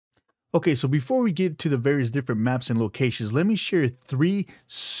Okay, so before we get to the various different maps and locations, let me share three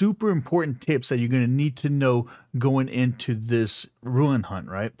super important tips that you're going to need to know going into this ruin hunt,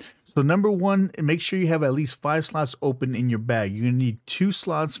 right? So, number one, make sure you have at least 5 slots open in your bag. You're going to need 2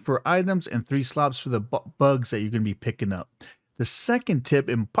 slots for items and 3 slots for the bugs that you're going to be picking up. The second tip,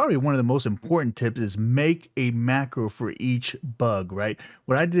 and probably one of the most important tips, is make a macro for each bug, right?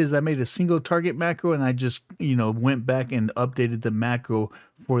 What I did is I made a single target macro and I just, went back and updated the macro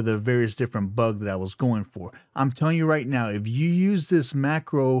for the various different bug that I was going for. I'm telling you right now, if you use this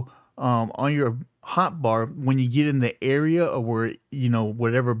macro on your hotbar, when you get in the area of where,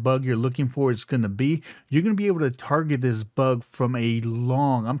 whatever bug you're looking for is going to be, you're going to be able to target this bug from a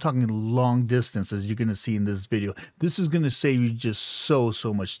I'm talking long distance, as you're going to see in this video. This is going to save you just so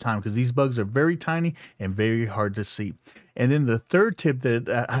much time because these bugs are very tiny and very hard to see. And then the third tip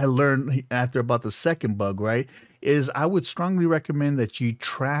that I learned after about the second bug, right, is I would strongly recommend that you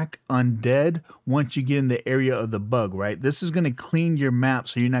track undead once you get in the area of the bug, right? This is going to clean your map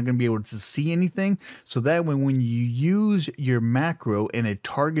so you're not going to be able to see anything. So that when you use your macro and it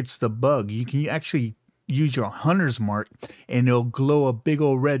targets the bug, you can actually use your hunter's mark and it'll glow a big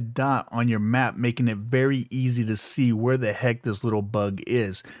old red dot on your map, making it very easy to see where the heck this little bug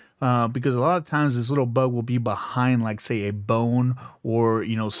is. Because a lot of times this little bug will be behind, like, say, a bone or,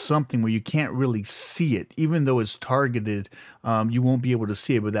 something where you can't really see it. Even though it's targeted, you won't be able to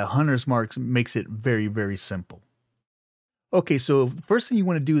see it. But that hunter's mark makes it very, very simple. Okay, so first thing you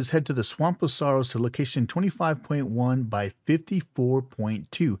want to do is head to the Swamp of Sorrows to location 25.1 by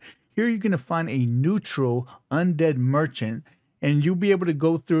 54.2. Here you're going to find a neutral undead merchant, and you'll be able to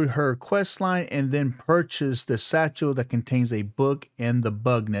go through her quest line and then purchase the satchel that contains a book and the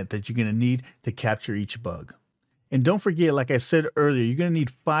bug net that you're going to need to capture each bug. And don't forget, like I said earlier, you're going to need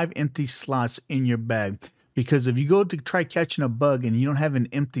 5 empty slots in your bag, because if you go to try catching a bug and you don't have an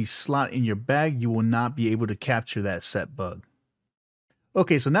empty slot in your bag, you will not be able to capture that set bug.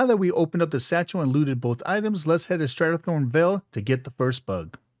 Okay, so now that we opened up the satchel and looted both items, let's head to Stratothorn Vale to get the first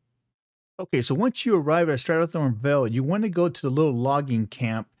bug. Okay, so once you arrive at Stratothorn Vale, you want to go to the little logging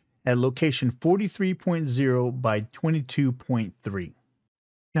camp at location 43.0 by 22.3.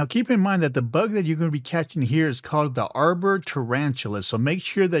 Now keep in mind that the bug that you're going to be catching here is called the Arbor Tarantula, so make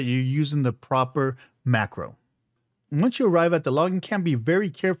sure that you're using the proper macro. Once you arrive at the logging camp, be very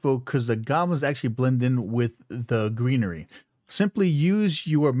careful because the goblins actually blend in with the greenery. Simply use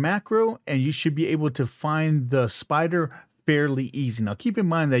your macro and you should be able to find the spider fairly easy. Now keep in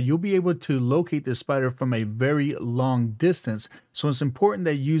mind that you'll be able to locate the spider from a very long distance, so it's important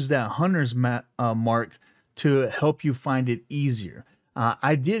that you use that hunter's mark to help you find it easier.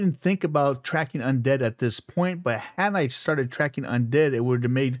 I didn't think about tracking undead at this point, but had I started tracking undead, it would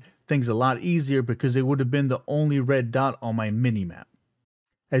have made things a lot easier because it would have been the only red dot on my mini map.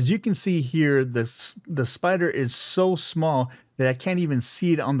 As you can see here, the spider is so small that I can't even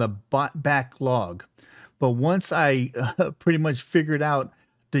see it on the back log. But once I pretty much figured out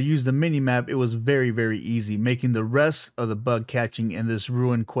to use the mini map, it was very, very easy, making the rest of the bug catching in this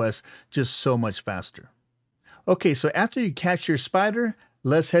ruin quest just so much faster. Okay, so after you catch your spider,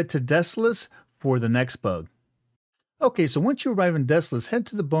 let's head to Desolus for the next bug. Okay, so once you arrive in Desolus, head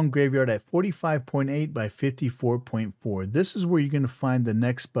to the Bone Graveyard at 45.8 by 54.4. This is where you're going to find the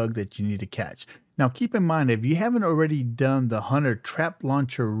next bug that you need to catch. Now keep in mind, if you haven't already done the Hunter Trap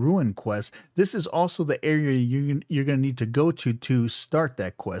Launcher Ruin quest, this is also the area you're going to need to go to start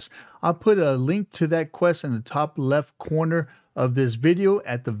that quest. I'll put a link to that quest in the top left corner of this video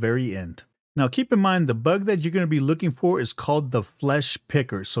at the very end. Now keep in mind, the bug that you're going to be looking for is called the Flesh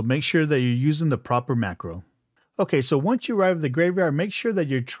Picker, so make sure that you're using the proper macro. Okay, so once you arrive at the graveyard, make sure that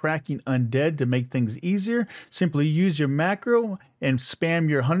you're tracking undead to make things easier. Simply use your macro and spam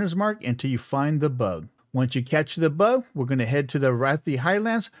your hunter's mark until you find the bug. Once you catch the bug, we're going to head to the Wrathy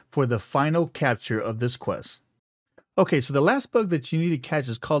Highlands for the final capture of this quest. Okay, so the last bug that you need to catch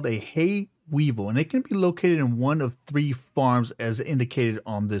is called a hay weevil, and it can be located in one of 3 farms as indicated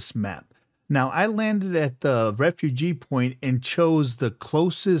on this map. Now, I landed at the refugee point and chose the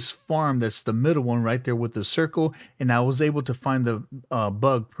closest farm, that's the middle one right there with the circle, and I was able to find the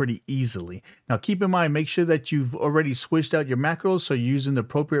bug pretty easily. Now, keep in mind, make sure that you've already switched out your macros, so you're using the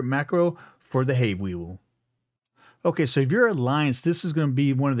appropriate macro for the hay weevil. Okay, so if you're Alliance, this is going to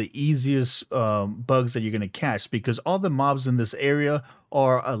be one of the easiest bugs that you're going to catch because all the mobs in this area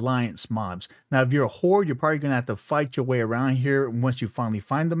are Alliance mobs. Now, if you're a Horde, you're probably going to have to fight your way around here once you finally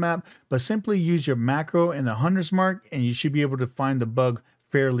find the map, but simply use your macro and the hunter's mark and you should be able to find the bug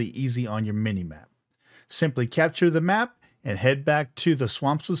fairly easy on your mini-map. Simply capture the map and head back to the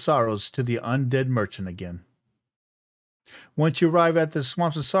Swamps of Sorrows to the Undead Merchant again. Once you arrive at the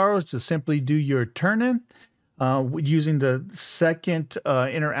Swamps of Sorrows, just simply do your turn-in using the second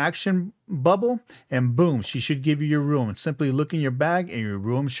interaction bubble, and boom, she should give you your room. Simply look in your bag and your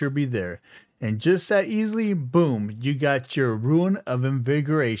room should be there. And just that easily, boom, you got your Rune of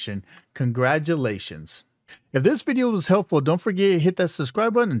Invigoration. Congratulations. If this video was helpful, don't forget to hit that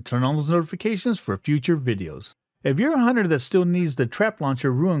subscribe button and turn on those notifications for future videos. If you're a hunter that still needs the Trap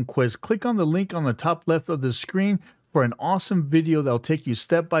Launcher Rune Quiz, click on the link on the top left of the screen for an awesome video that'll take you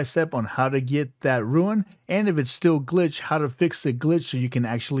step by step on how to get that rune, and if it's still glitched, how to fix the glitch so you can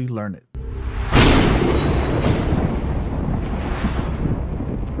actually learn it.